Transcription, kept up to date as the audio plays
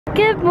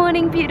Good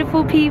morning,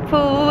 beautiful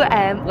people.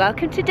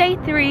 Welcome to day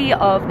 3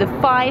 of the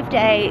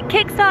 5-day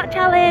Kickstart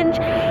challenge.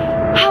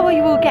 How are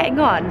you all getting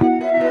on?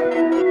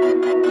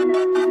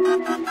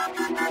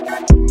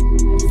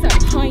 So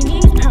high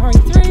knees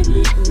powering through.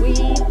 We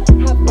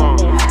have got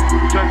this.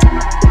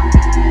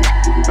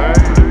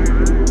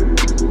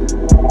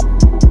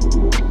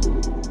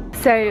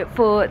 So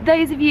for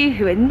those of you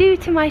who are new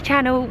to my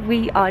channel,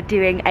 we are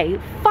doing a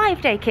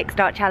 5-day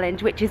Kickstart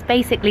challenge, which is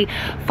basically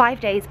 5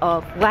 days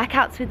of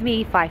workouts with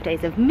me, 5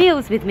 days of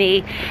meals with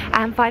me,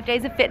 and 5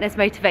 days of fitness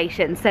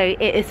motivation. So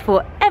it is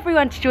for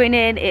everyone to join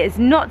in. It is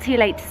not too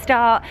late to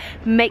start.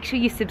 Make sure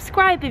you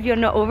subscribe if you're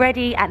not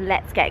already, and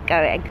let's get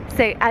going.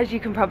 So as you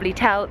can probably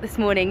tell, this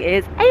morning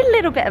is a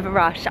little bit of a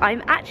rush.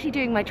 I'm actually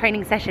doing my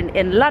training session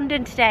in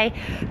London today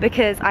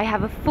because I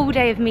have a full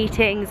day of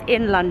meetings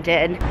in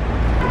London.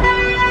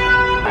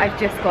 I've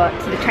just got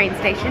to the train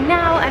station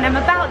now and I'm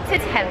about to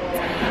attempt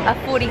a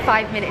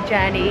 45-minute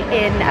journey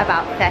in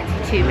about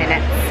 32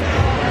 minutes.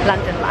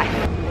 London life.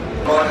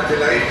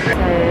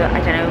 So I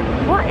don't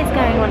know what is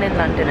going on in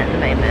London at the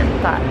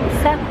moment, but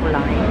the Circle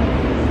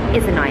Line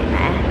is a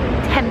nightmare.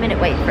 10-minute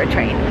wait for a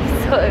train.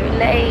 I'm so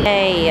late.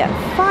 Hey,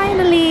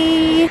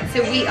 finally!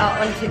 So we are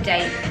on to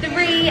day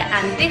 3,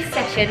 and this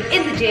session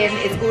in the gym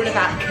is all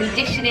about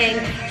conditioning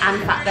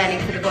and fat burning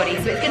for the body.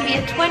 So it's going to be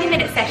a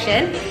 20-minute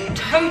session,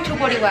 total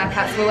body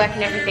workout. So we're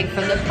working everything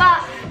from the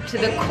butt to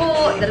the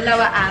core, the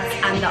lower abs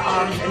and the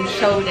arms and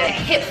shoulder.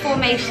 Hip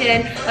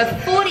formation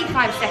of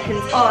 45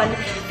 seconds on,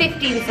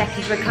 15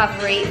 seconds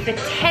recovery for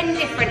 10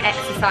 different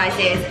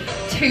exercises,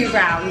 2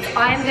 rounds.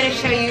 I am going to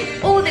show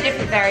you all the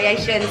different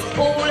variations,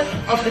 all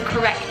of the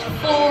correct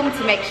form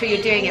to make sure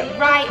you're doing it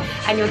right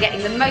and you're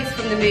getting the most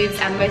from the moves,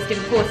 and most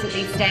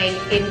importantly staying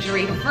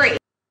injury free.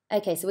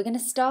 Okay, so we're going to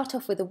start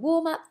off with a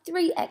warm-up,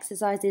 3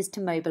 exercises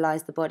to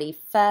mobilise the body.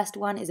 First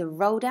one is a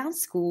roll down,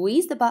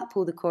 squeeze the butt,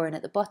 pull the core in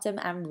at the bottom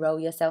and roll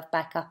yourself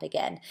back up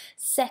again.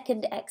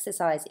 Second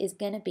exercise is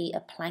going to be a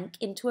plank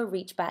into a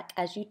reach back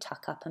as you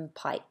tuck up and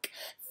pike.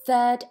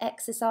 Third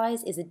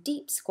exercise is a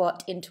deep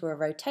squat into a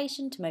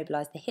rotation to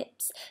mobilise the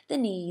hips, the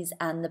knees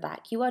and the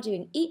back. You are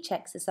doing each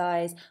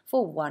exercise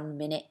for 1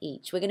 minute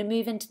each. We're going to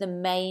move into the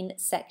main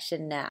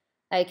section now.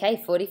 Okay,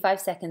 45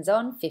 seconds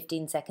on,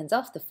 15 seconds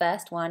off. The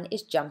first one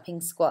is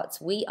jumping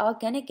squats. We are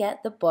going to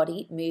get the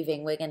body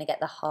moving. We're going to get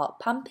the heart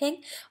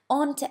pumping.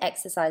 On to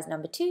exercise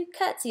number 2,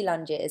 curtsy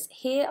lunges.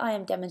 Here I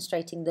am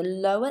demonstrating the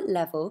lower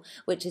level,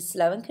 which is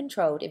slow and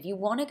controlled. If you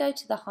want to go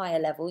to the higher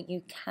level,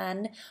 you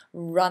can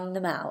run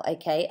them out,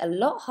 okay? A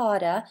lot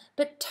harder,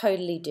 but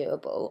totally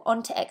doable.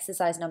 On to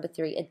exercise number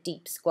 3, a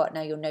deep squat.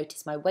 Now you'll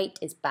notice my weight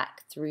is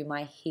back through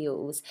my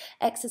heels.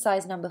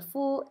 Exercise number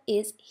 4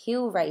 is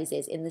heel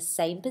raises in the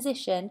same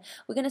position.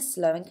 We're going to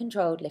slow and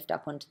controlled lift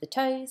up onto the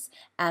toes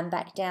and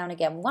back down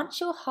again. Once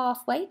you're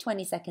halfway,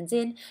 20 seconds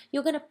in,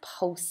 you're going to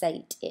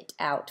pulsate it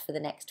out for the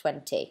next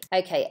 20.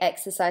 Okay,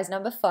 exercise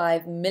number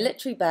 5,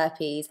 military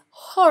burpees.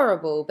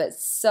 Horrible, but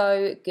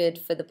so good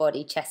for the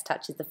body. Chest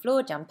touches the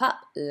floor, jump up,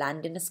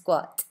 land in a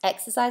squat.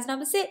 Exercise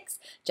number 6,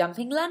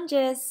 jumping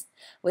lunges.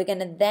 We're going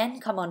to then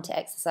come on to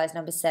exercise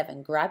number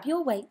 7. Grab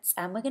your weights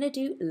and we're going to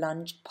do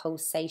lunge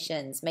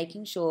pulsations,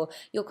 making sure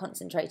you're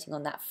concentrating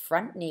on that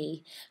front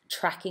knee,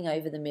 tracking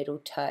over the middle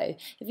toe.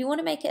 If you want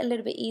to make it a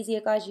little bit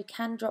easier, guys, you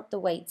can drop the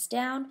weights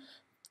down.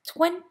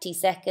 20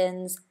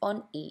 seconds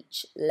on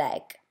each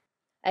leg.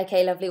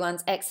 Okay, lovely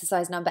ones,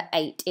 exercise number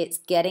 8. It's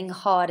getting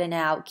harder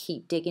now.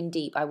 Keep digging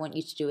deep. I want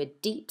you to do a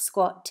deep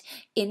squat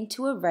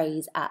into a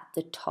raise at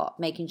the top,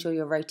 making sure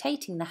you're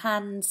rotating the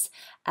hands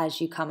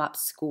as you come up.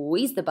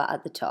 Squeeze the butt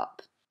at the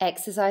top.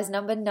 Exercise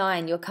number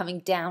 9, you're coming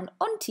down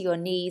onto your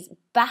knees,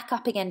 back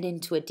up again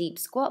into a deep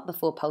squat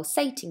before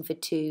pulsating for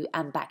 2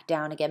 and back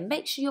down again.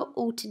 Make sure you're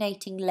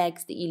alternating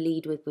legs that you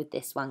lead with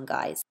this one,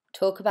 guys.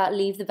 Talk about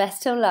leave the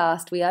best till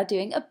last. We are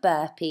doing a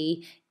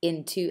burpee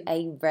into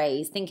a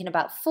raise. Thinking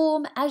about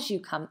form as you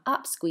come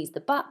up, squeeze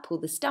the butt, pull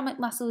the stomach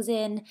muscles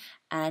in,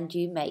 and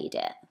you made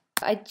it.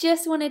 I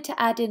just wanted to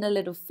add in a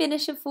little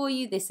finisher for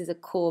you. This is a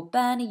core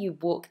burner. You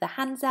walk the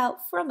hands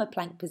out from a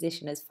plank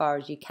position as far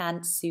as you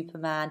can.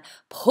 Superman.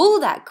 Pull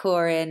that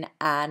core in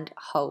and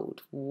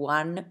hold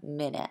 1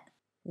 minute.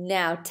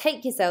 Now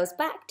take yourselves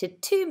back to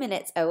 2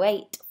 minutes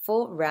 08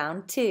 for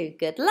round 2.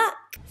 Good luck.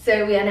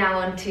 So we are now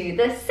on to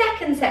the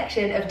second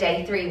section of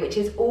day 3, which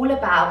is all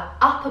about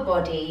upper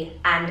body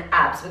and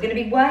abs. We're going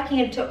to be working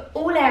into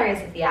all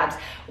areas of the abs.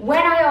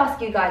 When I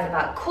ask you guys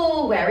about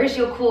core, where is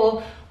your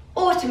core?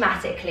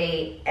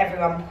 Automatically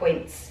everyone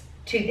points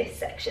to this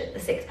section, the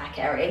 6-pack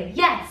area.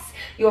 Yes,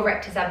 your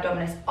rectus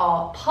abdominis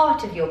are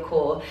part of your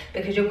core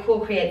because your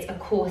core creates a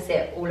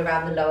corset all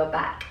around the lower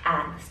back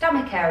and the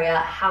stomach area.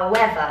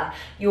 However,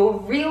 your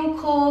real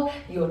core,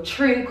 your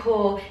true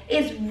core,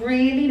 is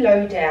really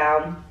low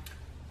down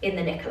in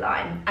the knicker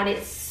line, and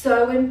it's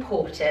so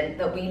important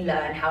that we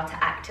learn how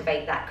to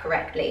activate that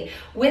correctly.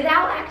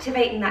 Without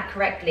activating that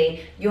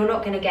correctly, you're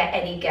not going to get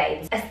any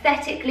gains.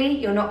 Aesthetically,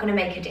 you're not going to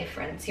make a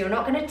difference. You're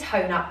not going to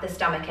tone up the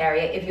stomach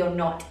area if you're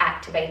not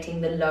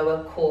activating the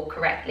lower core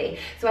correctly.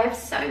 So I have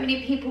so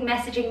many people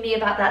messaging me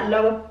about that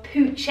lower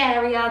pooch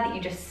area that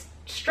you just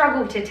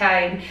struggle to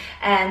tone,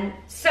 and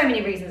so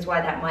many reasons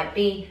why that might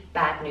be: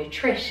 bad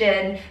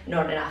nutrition,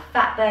 not enough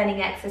fat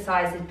burning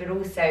exercises, but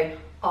also,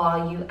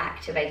 are you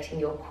activating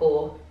your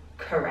core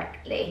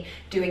correctly?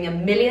 Doing a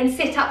million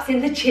sit-ups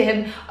in the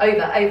gym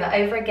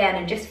over again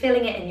and just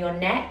feeling it in your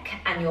neck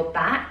and your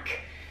back,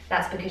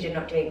 that's because you're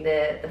not doing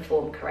the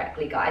form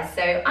correctly, guys.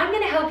 So I'm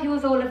going to help you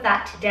with all of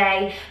that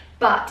today.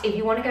 But if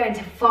you want to go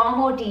into far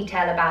more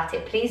detail about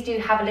it, please do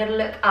have a little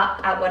look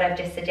up at what I've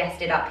just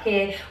suggested up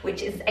here,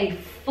 which is a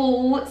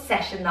full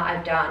session that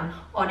I've done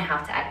on how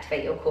to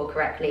activate your core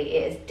correctly.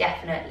 It is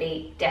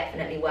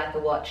definitely worth a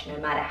watch, no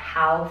matter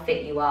how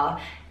fit you are.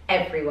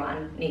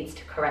 Everyone needs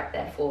to correct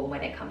their form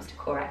when it comes to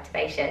core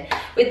activation.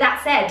 With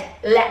that said,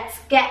 let's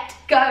get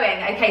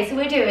going. Okay, so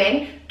we're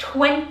doing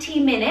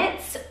 20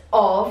 minutes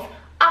of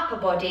upper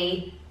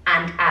body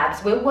and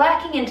abs. We're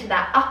working into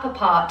that upper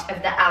part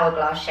of the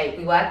hourglass shape.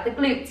 We worked the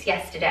glutes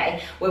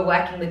yesterday. We're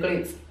working the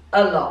glutes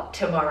a lot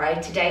tomorrow.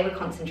 Today we're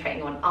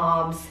concentrating on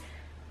arms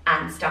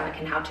and stomach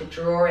and how to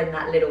draw in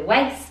that little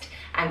waist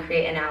and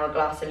create an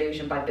hourglass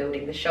illusion by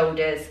building the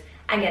shoulders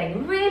and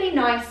getting really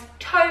nice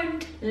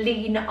toned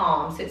lean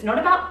arms. So it's not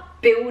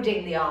about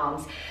building the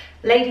arms.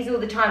 Ladies all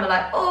the time are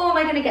like, oh, am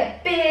I going to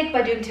get big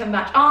by doing too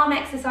much arm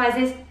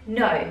exercises?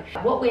 No.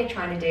 What we're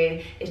trying to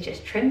do is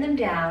just trim them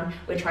down.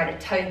 We're trying to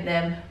tone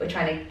them. We're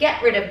trying to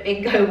get rid of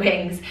bingo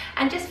wings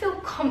and just feel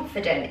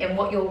confident in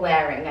what you're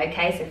wearing,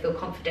 okay? So feel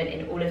confident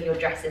in all of your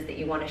dresses that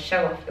you want to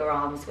show off your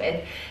arms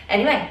with.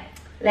 Anyway,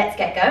 let's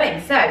get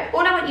going. So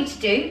all I want you to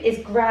do is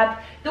grab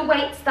the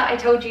weights that I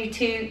told you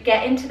to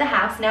get into the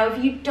house. Now,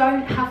 if you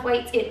don't have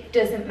weights, it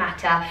doesn't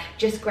matter.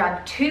 Just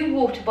grab 2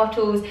 water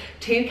bottles,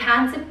 2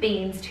 cans of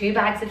beans, 2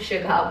 bags of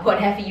sugar,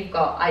 whatever you've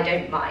got, I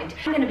don't mind.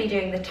 I'm gonna be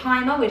doing the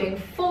timer. We're doing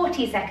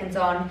 40 seconds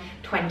on,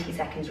 20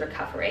 seconds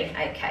recovery.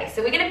 Okay,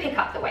 so we're gonna pick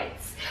up the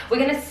weights. We're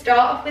gonna start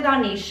off with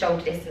our knees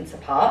shoulder distance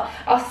apart.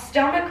 Our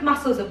stomach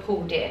muscles are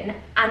pulled in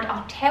and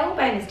our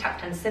tailbone is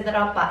tucked in so that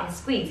our butt is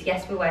squeezed.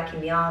 Yes, we're working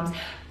the arms,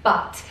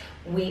 but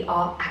we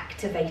are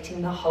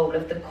activating the whole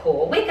of the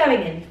core. We're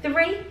going in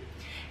 3,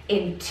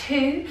 in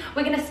 2.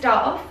 We're going to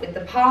start off with the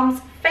palms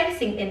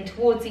facing in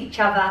towards each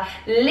other,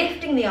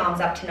 lifting the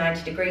arms up to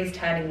 90 degrees,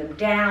 turning them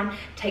down,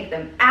 take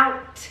them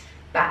out,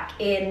 back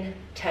in,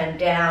 turn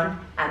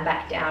down, and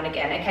back down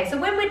again. Okay, so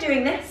when we're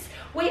doing this,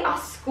 we are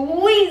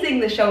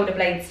squeezing the shoulder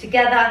blades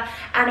together,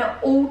 and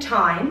at all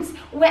times,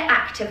 we're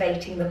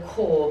activating the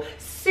core.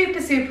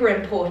 Super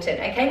important,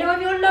 okay? Now,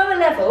 if you're lower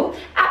level,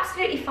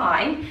 absolutely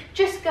fine.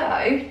 Just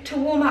go to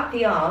warm up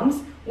the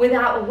arms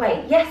without a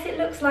weight. Yes, it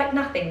looks like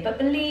nothing, but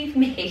believe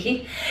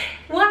me,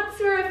 once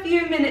we're a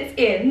few minutes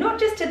in,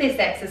 not just to this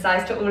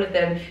exercise, to all of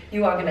them,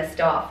 you are gonna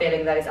start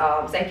feeling those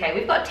arms. Okay,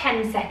 we've got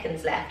 10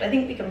 seconds left. I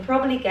think we can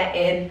probably get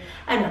in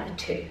another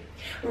 2.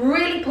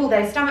 Really pull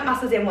those stomach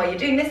muscles in while you're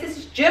doing this. This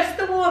is just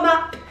the warm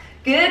up.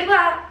 Good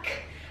work.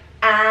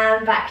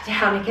 And back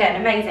down again,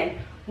 amazing.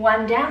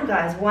 1 down,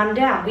 guys, 1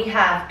 down. We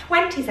have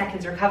 20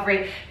 seconds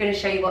recovery. I'm going to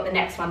show you what the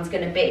next one's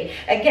going to be.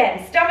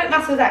 Again, stomach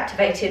muscles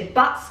activated,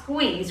 butt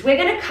squeezed. We're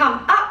going to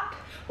come up.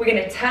 We're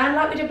going to turn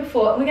like we did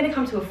before, and we're going to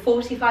come to a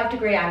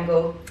 45-degree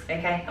angle,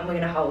 okay? And we're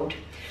going to hold.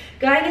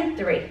 Going in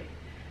 3,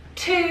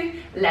 2,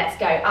 let's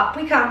go. Up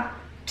we come,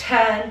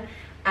 turn,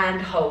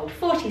 and hold.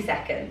 40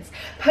 seconds.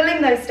 Pulling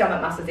those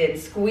stomach muscles in,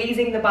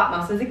 squeezing the butt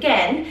muscles.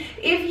 Again,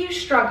 if you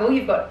struggle,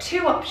 you've got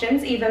 2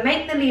 options. Either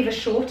make the lever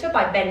shorter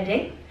by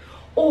bending,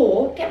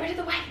 or get rid of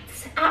the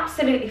weights.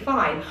 Absolutely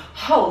fine.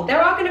 Hold. There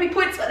are going to be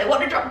points where they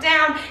want to drop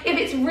down. If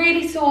it's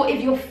really sore,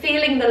 if you're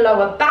feeling the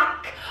lower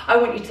back, I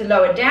want you to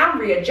lower down,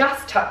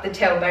 readjust, tuck the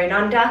tailbone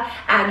under,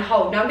 and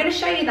hold. Now I'm going to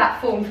show you that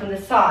form from the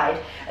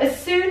side.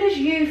 As soon as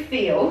you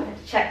feel,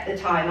 check the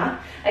timer,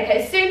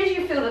 okay, as soon as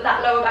you feel that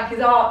that lower back is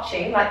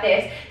arching like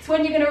this, it's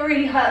when you're going to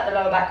really hurt the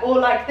lower back, or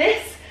like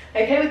this,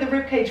 okay, with the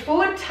rib cage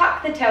forward,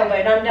 tuck the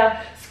tailbone under,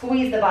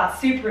 squeeze the butt,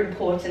 super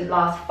important.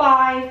 Last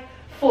 5,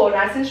 4,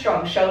 nice and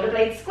strong, shoulder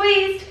blades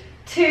squeezed,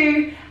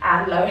 2,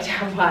 and lower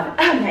down 1,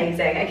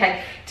 amazing.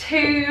 Okay,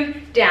 2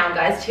 down,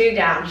 guys, 2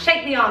 down.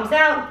 Shake the arms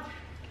out,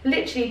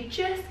 literally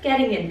just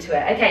getting into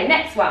it. Okay,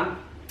 next one,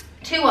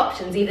 2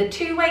 options, either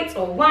 2 weights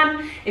or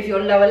 1. If you're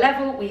lower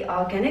level, we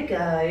are gonna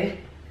go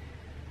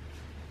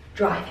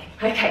driving.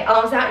 Okay,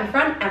 arms out in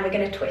front, and we're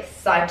gonna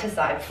twist side to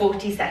side,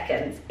 40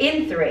 seconds.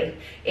 In 3,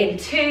 in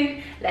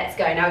 2, let's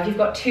go. Now, if you've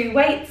got 2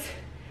 weights,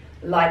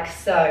 like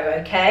so,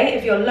 okay?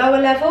 If you're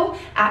lower level,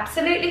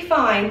 absolutely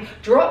fine.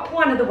 Drop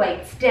one of the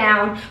weights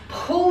down,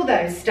 pull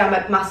those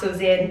stomach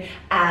muscles in,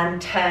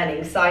 and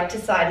turning side to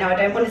side. Now, I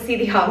don't want to see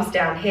the arms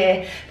down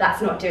here.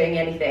 That's not doing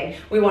anything.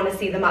 We want to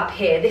see them up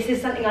here. This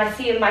is something I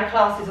see in my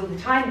classes all the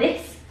time,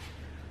 this,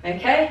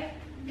 okay?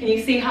 Can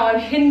you see how I'm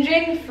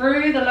hinging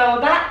through the lower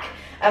back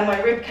and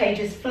my rib cage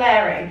is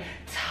flaring.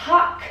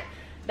 Tuck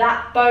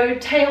that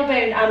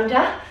tailbone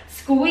under,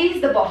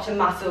 squeeze the bottom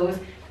muscles,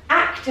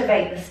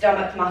 activate the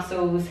stomach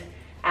muscles,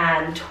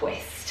 and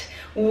twist.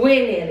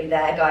 We're nearly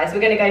there, guys.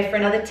 We're gonna go for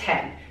another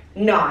 10,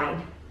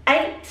 9,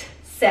 8,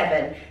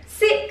 7,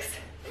 6,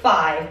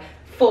 5,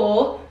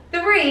 4,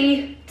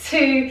 3,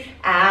 2,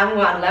 and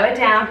 1. Lower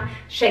down,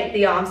 shake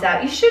the arms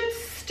out. You should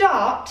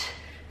start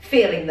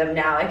feeling them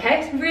now,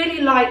 okay? It's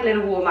really light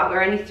little warm up.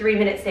 We're only 3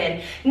 minutes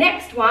in.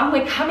 Next one,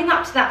 we're coming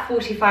up to that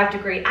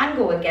 45-degree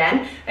angle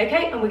again,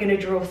 okay? And we're gonna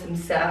draw some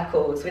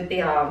circles with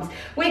the arms.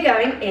 We're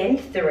going in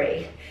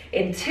 3,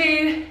 in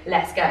 2,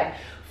 let's go.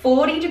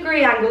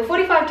 40-degree angle,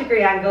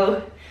 45-degree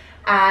angle,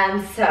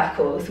 and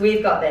circles.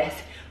 We've got this.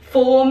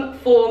 Form,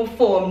 form,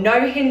 form.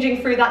 No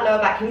hinging through that lower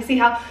back. Can you see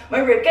how my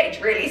rib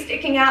cage really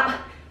sticking out?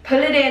 Pull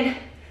it in.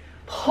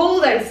 Pull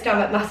those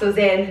stomach muscles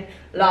in.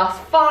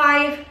 Last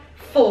 5,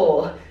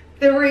 4,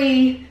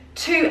 3,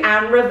 2,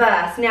 and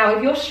reverse. Now,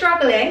 if you're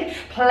struggling,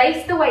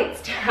 place the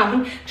weights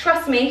down.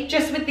 Trust me,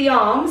 just with the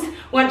arms,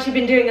 once you've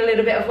been doing a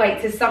little bit of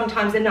weights is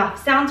sometimes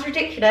enough. Sounds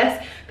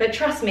ridiculous, but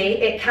trust me,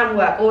 it can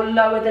work. Or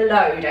lower the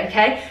load,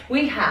 okay?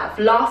 We have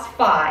last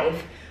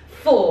 5,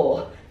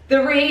 4,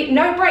 3,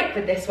 no break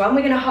with this one.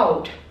 We're gonna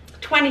hold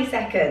 20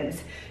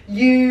 seconds.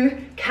 You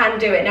can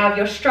do it. Now, if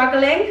you're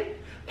struggling,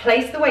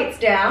 place the weights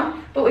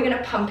down, but we're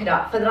gonna pump it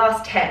up for the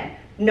last 10,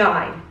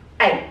 9,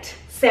 8,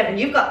 7,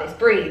 you've got this,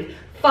 breathe.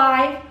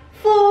 5,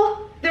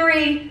 4,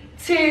 3,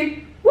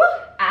 2, woo,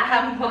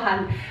 and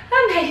 1.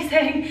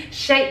 Amazing.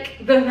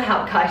 Shake them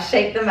out, guys,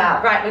 shake them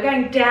out. Right, we're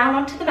going down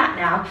onto the mat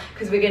now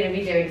because we're gonna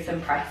be doing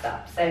some press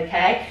ups,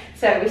 okay?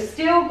 So we've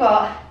still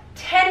got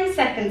 10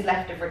 seconds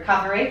left of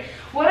recovery.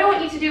 What I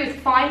want you to do is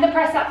find the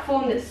press up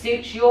form that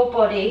suits your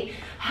body.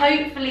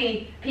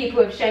 Hopefully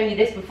people have shown you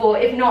this before.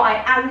 If not,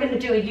 I am going to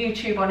do a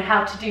YouTube on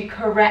how to do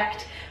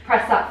correct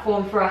press up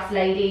form for us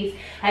ladies,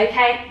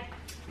 okay?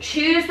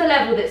 Choose the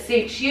level that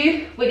suits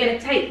you. We're going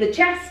to take the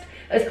chest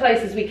as close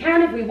as we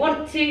can. If we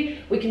want to,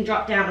 we can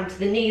drop down onto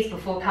the knees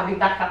before coming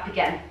back up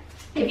again.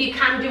 If you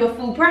can do a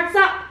full press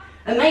up,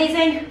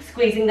 amazing.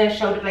 Squeezing those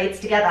shoulder blades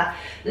together.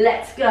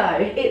 Let's go.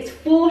 It's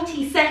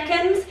 40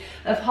 seconds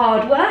of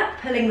hard work,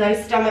 pulling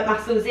those stomach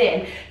muscles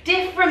in.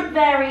 Different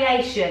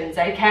variations,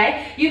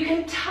 okay? You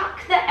can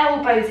tuck the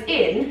elbows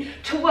in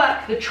to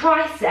work the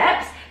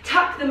triceps,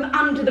 tuck them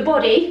under the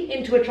body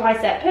into a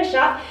tricep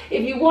push-up.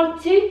 If you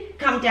want to,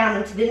 come down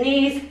onto the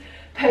knees,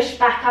 push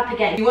back up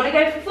again. If you want to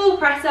go for full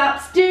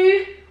press-ups,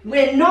 do.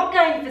 We're not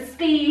going for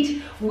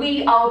speed,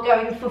 we are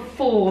going for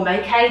form,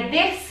 okay?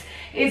 This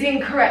is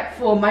in correct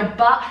form. My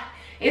butt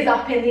is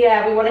up in the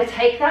air. We want to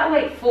take that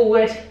weight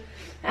forward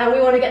and we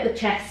want to get the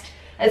chest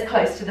as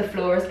close to the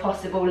floor as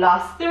possible.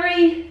 Last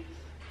 3,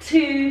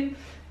 2,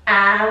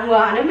 and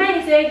 1.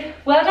 Amazing.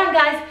 Well done,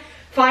 guys.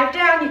 5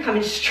 down, you're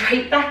coming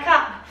straight back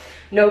up.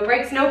 No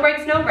breaks, no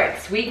breaks, no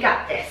breaks. We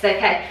got this,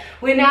 okay?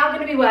 We're now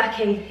going to be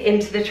working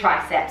into the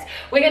triceps.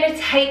 We're going to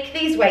take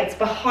these weights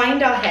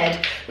behind our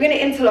head. We're going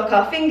to interlock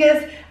our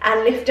fingers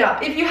and lift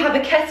up. If you have a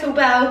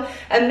kettlebell,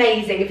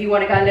 amazing. If you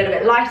want to go a little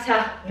bit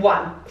lighter,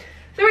 1,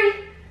 3,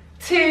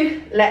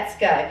 2, let's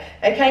go.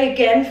 Okay,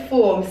 again,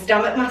 form.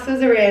 Stomach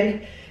muscles are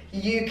in.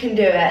 You can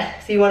do it.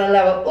 So you want to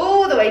lower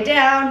all the way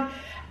down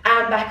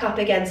and back up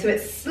again. So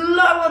it's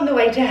slow on the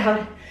way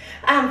down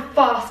and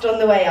fast on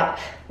the way up.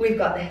 We've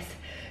got this.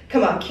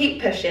 Come on,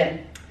 keep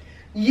pushing.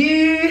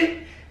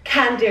 You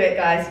can do it,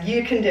 guys.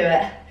 You can do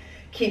it.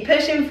 Keep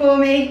pushing for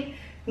me.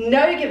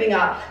 No giving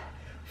up.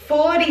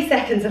 40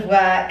 seconds of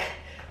work.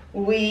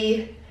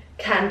 We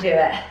can do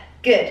it.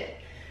 Good.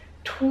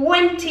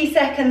 20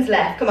 seconds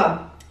left. Come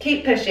on,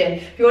 keep pushing.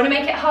 If you want to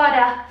make it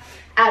harder,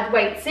 add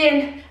weights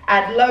in,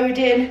 add load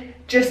in.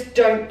 Just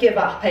don't give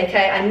up,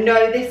 okay? I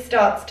know this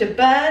starts to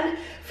burn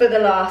for the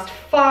last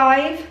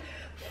 5,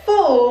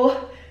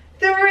 4,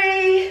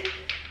 3,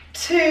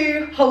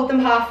 2, hold them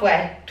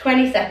halfway.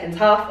 20 seconds,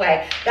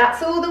 halfway.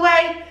 That's all the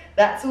way.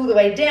 That's all the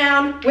way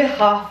down. We're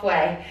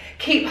halfway.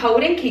 Keep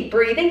holding, keep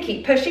breathing,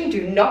 keep pushing.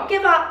 Do not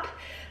give up.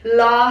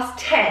 Last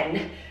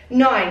 10,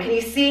 9. Can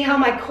you see how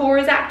my core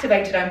is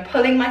activated? I'm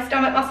pulling my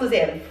stomach muscles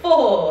in.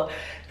 4,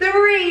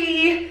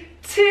 3,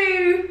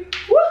 2,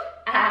 woo,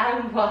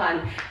 and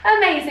 1.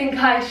 Amazing,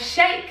 guys.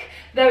 Shake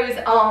those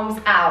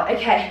arms out.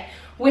 Okay.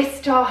 We're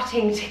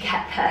starting to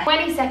get there.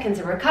 20 seconds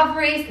of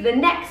recovery. So the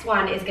next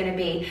one is going to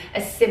be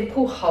a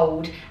simple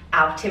hold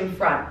out in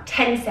front.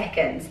 10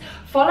 seconds,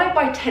 followed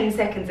by 10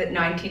 seconds at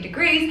 90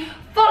 degrees,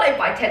 followed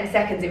by 10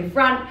 seconds in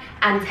front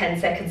and 10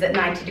 seconds at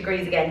 90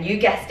 degrees again. You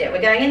guessed it.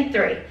 We're going in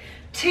 3,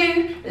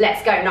 2,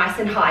 let's go. Nice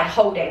and high,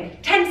 holding.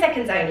 10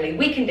 seconds only.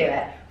 We can do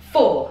it.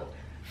 4,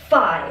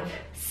 5,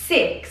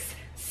 6,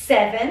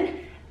 7,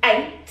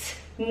 8,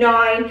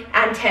 9,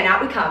 and 10.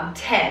 Out we come.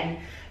 10,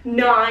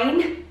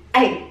 9,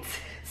 8,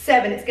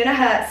 7, it's gonna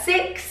hurt.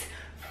 6,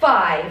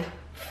 5,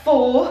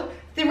 4,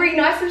 3,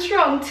 nice and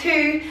strong.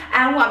 2,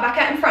 and 1, back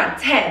out in front.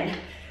 10,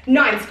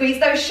 9, squeeze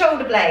those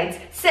shoulder blades.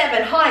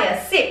 7, higher.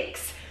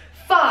 6,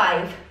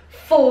 5,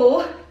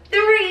 4,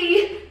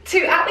 3,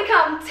 2, out we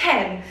come.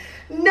 10,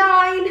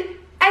 9,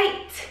 8,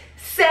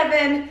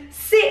 7,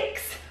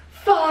 6,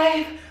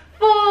 5,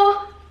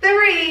 4,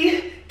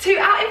 3, 2,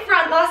 out in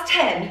front, last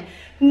 10,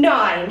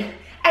 9,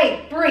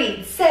 8,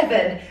 breathe,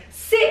 7,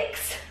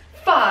 6,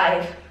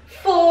 5,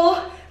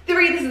 4,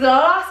 3, this is the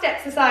last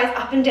exercise,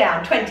 up and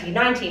down, 20,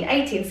 19,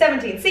 18,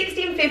 17,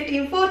 16,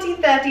 15, 14,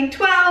 13,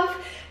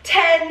 12,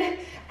 10,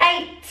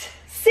 8,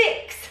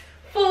 6,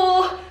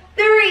 4,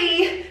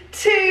 3,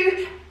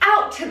 2,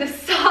 out to the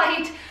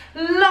side,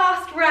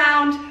 last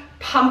round,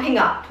 pumping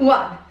up,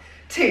 1,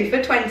 2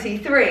 for 20,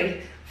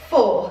 3,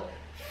 4,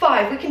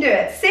 5, we can do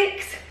it,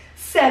 6,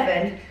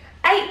 7,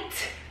 8,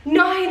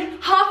 9,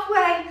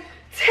 halfway,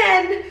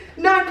 10,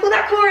 9, pull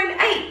that core in,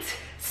 8,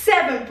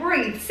 7,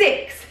 breathe,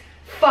 6,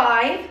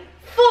 5,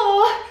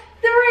 4,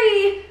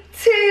 3,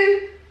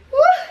 2, woo,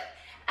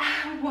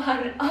 and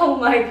 1. Oh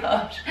my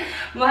gosh,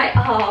 my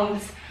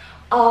arms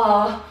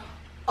are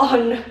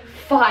on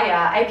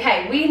fire.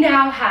 Okay, we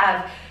now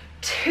have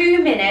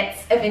 2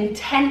 minutes of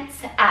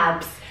intense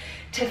abs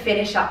to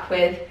finish up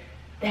with,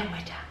 then we're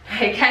done.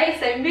 Okay,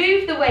 so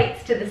move the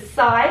weights to the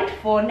side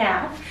for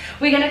now.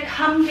 We're gonna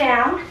come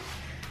down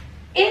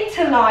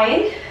into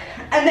lying,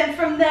 and then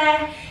from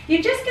there,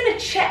 you're just gonna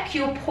check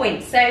your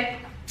points. So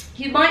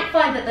you might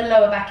find that the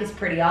lower back is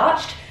pretty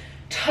arched,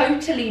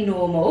 totally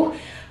normal,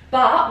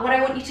 but what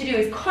I want you to do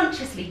is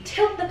consciously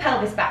tilt the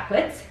pelvis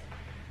backwards,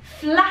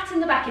 flatten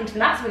the back into the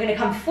mat. So we're gonna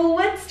come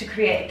forwards to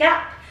create a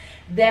gap,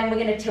 then we're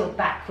gonna tilt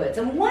backwards.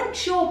 And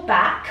once you're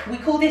back, we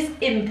call this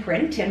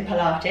imprint in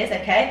Pilates,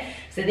 okay?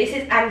 So this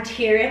is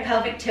anterior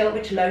pelvic tilt,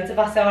 which loads of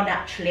us are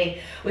naturally.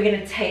 We're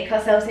gonna take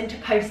ourselves into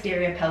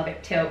posterior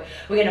pelvic tilt.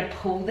 We're gonna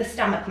pull the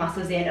stomach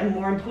muscles in, and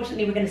more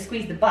importantly, we're gonna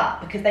squeeze the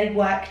butt because they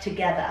work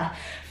together.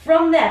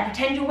 From there,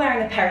 pretend you're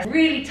wearing a pair of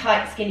really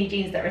tight skinny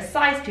jeans that are a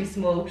size too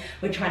small.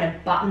 We're trying to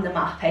button them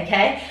up,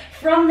 okay?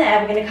 From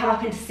there, we're gonna come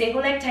up into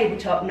single leg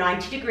tabletop,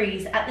 90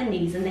 degrees at the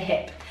knees and the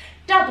hip.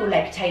 Double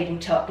leg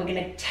tabletop, we're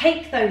gonna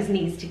take those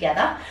knees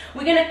together.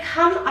 We're gonna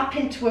come up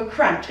into a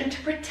crunch, and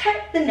to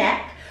protect the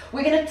neck,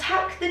 we're gonna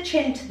tuck the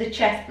chin to the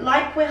chest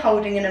like we're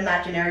holding an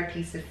imaginary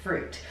piece of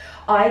fruit.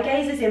 Eye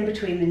gaze is in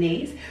between the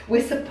knees.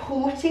 We're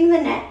supporting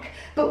the neck,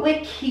 but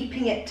we're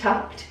keeping it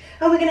tucked.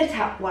 And we're gonna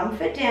tap 1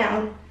 foot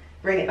down,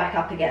 bring it back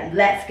up again.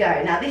 Let's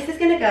go. Now this is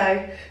gonna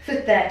go for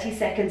 30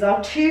 seconds.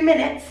 Our 2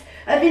 minutes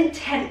of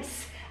intense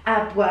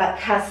ab work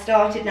has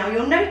started. Now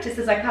you'll notice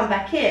as I come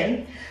back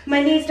in,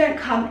 my knees don't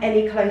come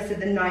any closer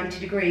than 90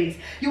 degrees.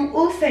 You'll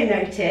also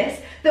notice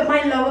that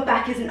my lower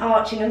back isn't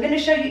arching. I'm going to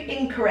show you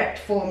incorrect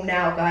form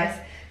now, guys.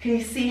 Can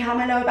you see how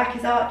my lower back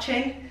is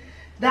arching?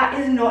 That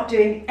is not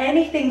doing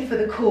anything for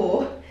the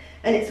core,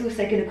 and it's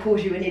also going to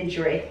cause you an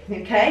injury,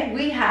 okay?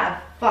 We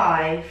have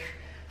 5,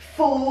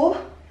 4,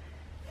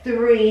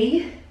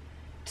 3,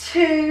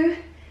 2,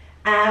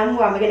 and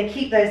 1. We're going to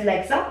keep those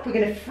legs up. We're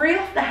going to free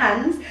off the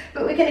hands,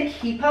 but we're going to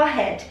keep our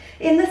head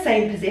in the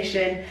same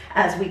position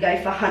as we go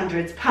for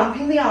hundreds,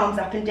 pumping the arms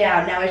up and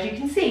down. Now, as you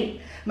can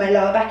see, my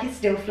lower back is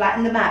still flat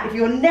in the mat. If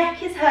your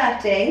neck is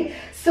hurting,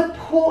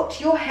 support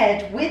your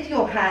head with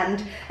your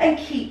hand and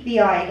keep the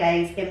eye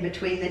gaze in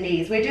between the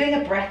knees. We're doing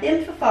a breath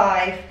in for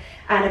 5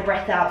 and a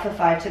breath out for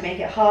 5 to make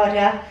it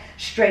harder.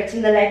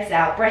 Straighten the legs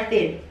out. Breath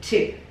in,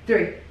 2,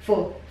 3,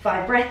 4,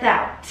 5. Breath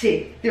out,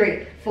 2,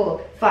 3,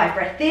 4, 5.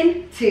 Breath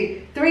in,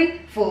 2, 3,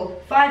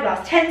 4, 5.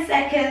 Last 10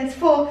 seconds,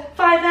 4,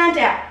 5, and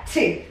out.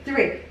 2,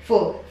 3,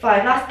 4,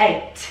 5. Last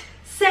 8,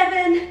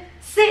 7,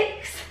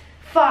 6,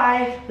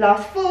 5.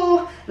 Last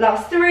 4,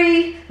 last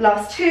 3,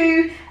 last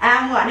 2,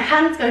 and 1.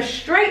 Hands go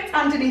straight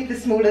underneath the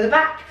small of the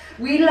back.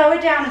 We lower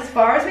down as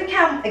far as we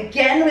can,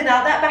 again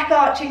without that back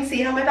arching.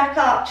 See how my back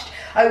arched?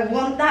 I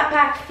want that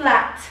back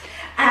flat,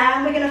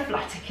 and we're gonna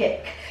flutter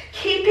kick.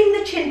 Keeping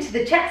the chin to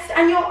the chest,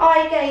 and your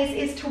eye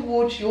gaze is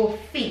towards your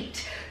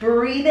feet.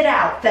 Breathe it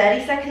out.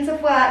 30 seconds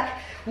of work.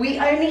 We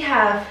only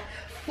have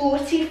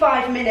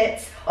 45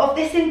 minutes of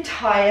this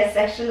entire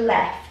session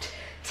left.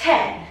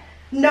 10,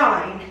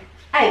 9,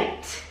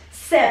 8,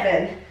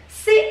 7,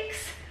 6,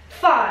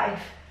 5,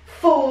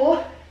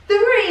 4,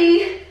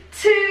 3,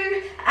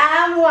 2,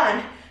 and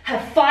 1.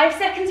 Have 5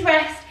 seconds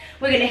rest.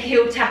 We're going to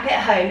heel tap it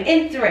home.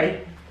 In 3,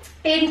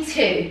 in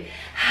 2,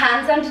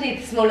 hands underneath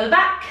the small of the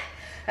back.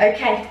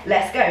 Okay,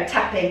 let's go.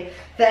 Tapping.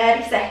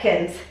 30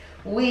 seconds.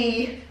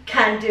 We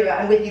can do it.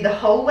 I'm with you the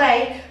whole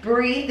way.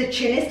 Breathe. The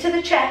chin is to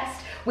the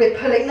chest. We're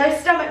pulling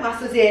those stomach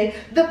muscles in.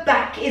 The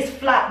back is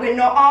flat. We're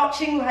not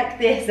arching like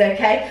this,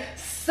 okay?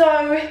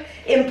 So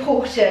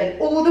important.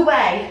 All the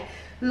way.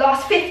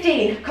 Last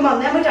 15. Come on,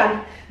 then we're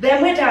done.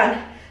 Then we're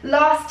done.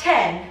 Last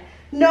 10,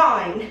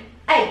 9,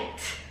 8,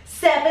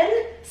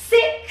 7,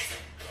 6,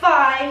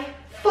 5,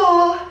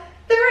 4,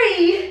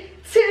 3,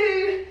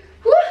 2,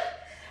 whoo,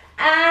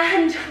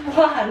 and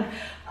 1.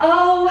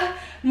 Oh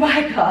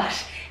my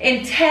gosh.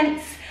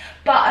 Intense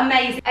but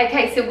amazing.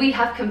 Okay, so we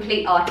have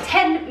complete our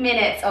 10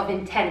 minutes of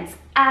intense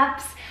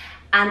abs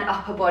and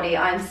upper body.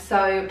 I'm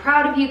so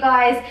proud of you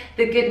guys.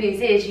 The good news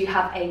is you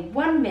have a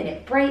 1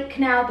 minute break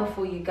now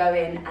before you go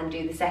in and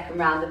do the second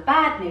round. The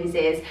bad news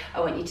is I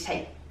want you to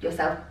take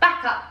yourself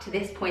back up to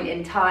this point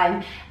in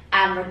time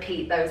and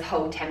repeat those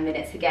whole 10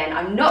 minutes again.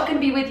 I'm not going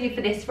to be with you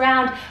for this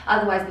round,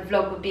 otherwise the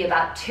vlog would be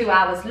about 2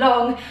 hours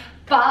long,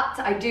 but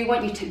I do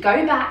want you to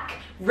go back,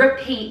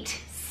 repeat,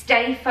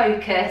 stay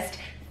focused,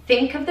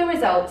 think of the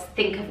results,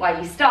 think of why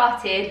you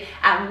started,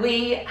 and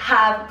we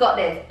have got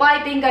this.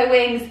 Buy bingo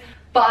wings,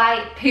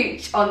 buy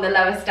pooch on the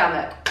lower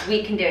stomach.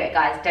 We can do it,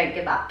 guys, don't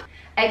give up.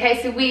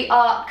 Okay, so we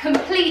are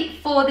complete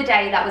for the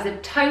day. That was a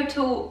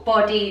total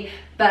body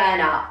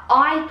burner.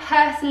 I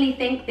personally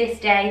think this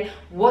day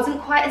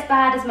wasn't quite as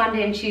bad as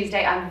Monday and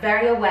Tuesday. I'm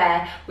very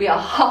aware we are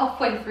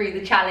halfway through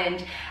the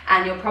challenge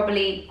and you're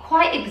probably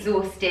quite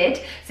exhausted.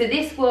 So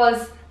this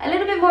was a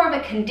little bit more of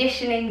a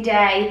conditioning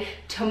day.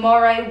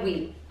 Tomorrow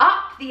we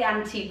up the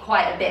ante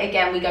quite a bit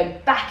again. We go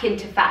back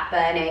into fat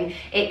burning.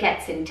 It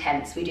gets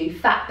intense. We do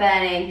fat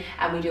burning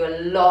and we do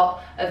a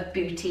lot of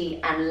booty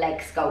and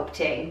leg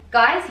sculpting.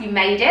 Guys, you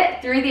made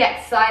it through the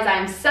exercise. I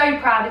am so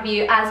proud of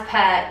you. As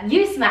per,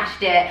 you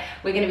smashed it.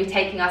 We're going to be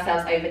taking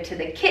ourselves over to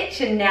the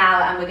kitchen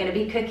now and we're going to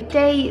be cooking.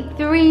 Day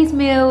 3's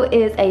meal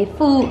is a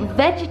full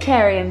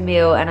vegetarian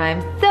meal and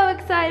I'm so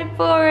excited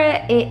for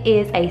it. It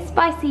is a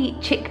spicy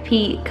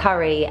chickpea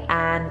curry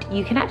and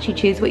you can actually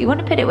choose what you want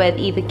to put it with,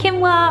 either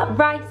quinoa,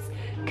 rice,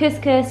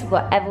 couscous,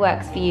 whatever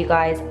works for you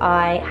guys.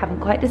 I haven't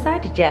quite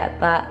decided yet,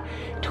 but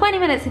 20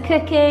 minutes of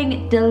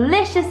cooking,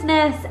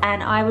 deliciousness,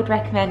 and I would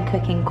recommend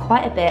cooking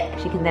quite a bit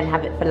because you can then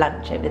have it for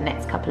lunch over the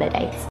next couple of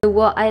days. So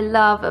what I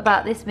love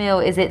about this meal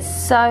is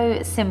it's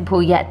so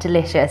simple yet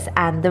delicious,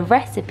 and the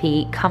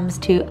recipe comes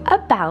to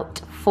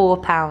about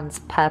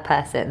 £4 per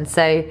person.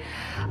 So,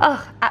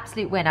 oh,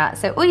 absolute winner.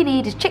 So all you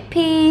need is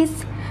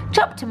chickpeas,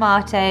 chopped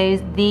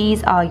tomatoes,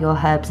 these are your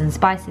herbs and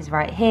spices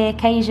right here,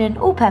 Cajun,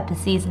 all-purpose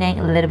seasoning,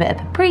 a little bit of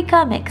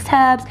paprika, mixed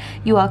herbs.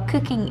 You are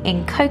cooking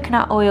in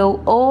coconut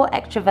oil or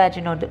extra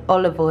virgin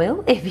olive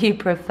oil if you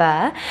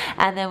prefer.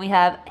 And then we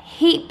have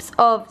heaps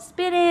of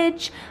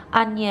spinach,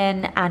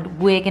 onion, and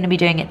we're going to be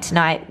doing it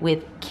tonight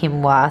with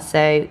quinoa.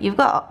 So you've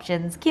got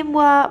options,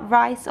 quinoa,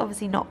 rice,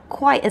 obviously not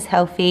quite as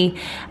healthy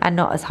and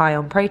not as high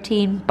on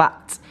protein,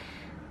 but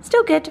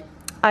still good.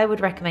 I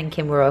would recommend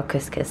quinoa or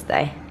couscous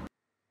though.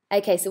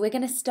 Okay, so we're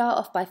going to start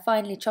off by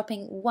finely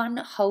chopping 1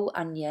 whole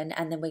onion,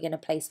 and then we're going to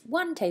place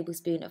 1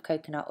 tablespoon of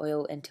coconut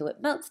oil until it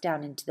melts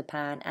down into the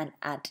pan and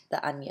add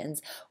the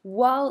onions.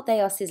 While they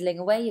are sizzling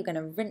away, you're going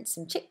to rinse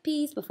some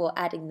chickpeas before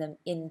adding them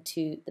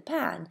into the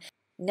pan.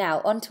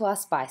 Now onto our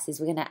spices.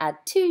 We're going to add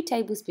 2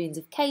 tablespoons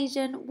of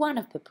Cajun, 1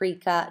 of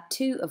paprika,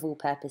 2 of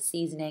all-purpose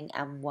seasoning,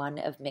 and 1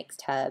 of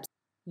mixed herbs.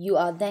 You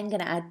are then going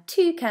to add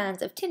 2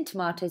 cans of tinned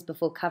tomatoes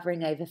before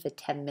covering over for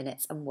 10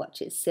 minutes and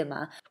watch it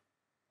simmer.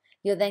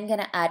 You're then going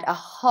to add a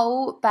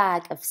whole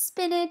bag of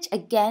spinach.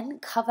 Again,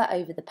 cover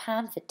over the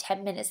pan for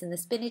 10 minutes and the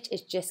spinach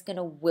is just going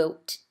to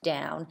wilt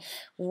down.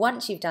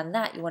 Once you've done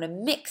that, you want to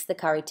mix the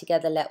curry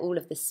together, let all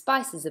of the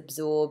spices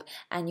absorb,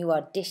 and you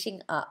are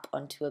dishing up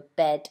onto a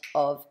bed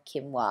of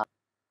quinoa.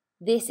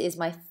 This is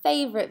my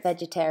favourite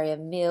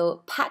vegetarian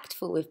meal, packed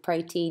full with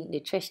protein,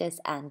 nutritious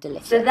and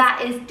delicious. So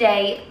that is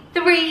day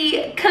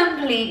 3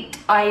 complete.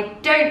 I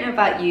don't know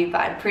about you,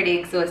 but I'm pretty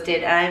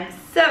exhausted and I'm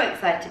so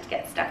excited to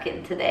get stuck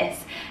into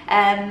this.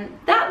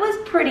 That was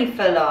pretty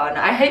full on.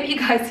 I hope you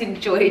guys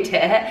enjoyed it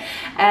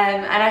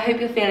and I hope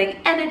you're feeling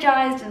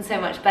energized and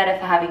so much better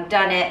for having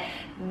done it.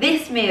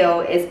 This meal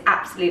is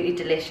absolutely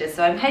delicious,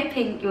 so I'm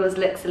hoping yours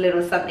looks a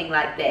little something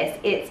like this.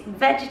 It's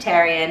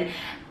vegetarian,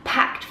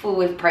 packed full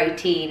with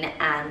protein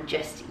and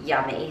just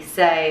yummy.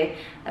 So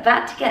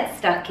about to get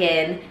stuck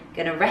in,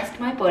 gonna rest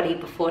my body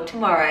before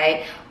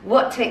tomorrow.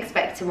 What to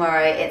expect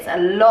tomorrow? It's a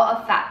lot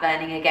of fat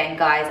burning again,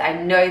 guys.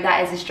 I know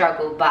that is a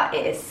struggle, but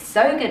it is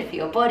so good for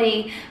your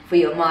body, for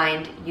your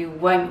mind. You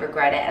won't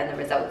regret it and the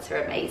results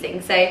are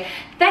amazing. So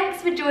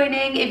thanks for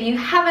joining. If you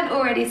haven't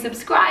already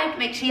subscribed,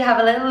 make sure you have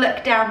a little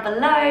look down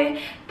below,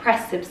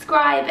 press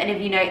subscribe, and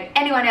if you know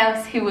anyone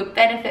else who would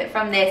benefit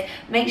from this,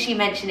 make sure you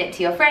mention it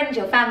to your friends,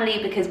 your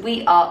family, because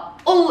we are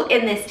all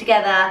in this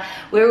together.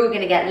 We're all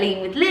going to get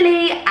lean with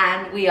Lily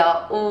and we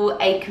are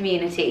all a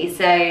community.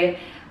 So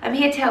I'm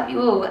here to help you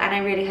all and I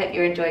really hope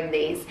you're enjoying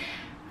these.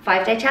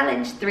 5-day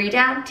challenge, 3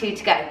 down, 2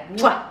 to go.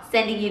 Mwah!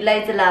 Sending you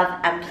loads of love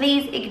and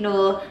please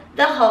ignore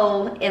the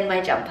hole in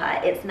my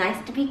jumper. It's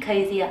nice to be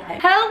cozy at home.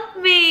 Help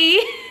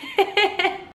me!